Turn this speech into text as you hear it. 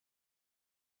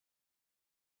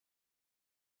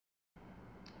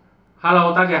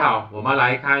Hello， 大家好，我们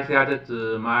来看一下这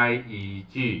只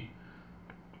Myeg，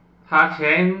它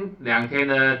前2天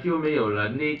呢就没有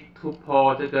能力突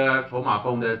破这个筹码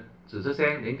峰的紫色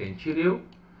线 0.76，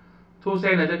 出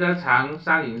现了这个长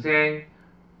上影线，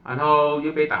然后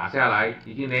又被打下来，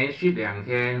已经连续2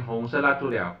天红色蜡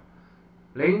烛了。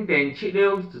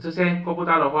0.76 紫色线过不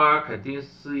到的话，肯定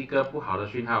是一个不好的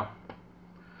讯号。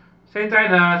现在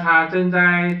呢，它正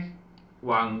在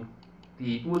往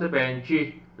底部这边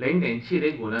去。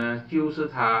0.705呢，就是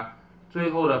它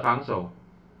最后的防守。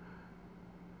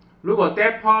如果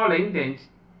跌破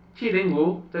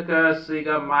0.705，这个是一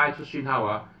个卖出讯号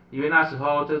啊，因为那时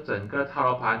候这整个套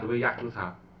牢盘都会压住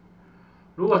它。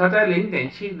如果它在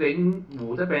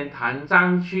0.705这边弹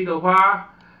上去的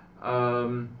话，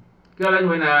个人认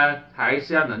为呢，还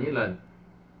是要忍一忍，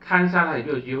看一下它有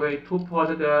没有机会突破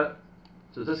这个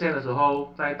紫色线的时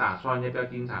候，再打算要不要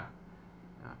进场。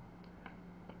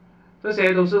这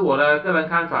些都是我的个人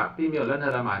看法，并没有任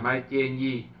何的买卖建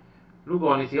议。如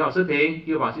果你喜欢我视频，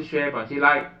就帮去 share， 帮去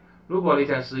like。如果你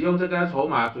想使用这个筹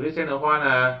码主力线的话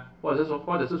呢，或者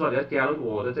是说你要加入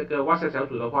我的这个 WhatsApp 小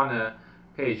组的话呢，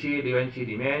可以去留言区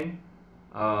里面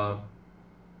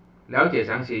了解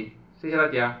详情。谢谢大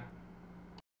家。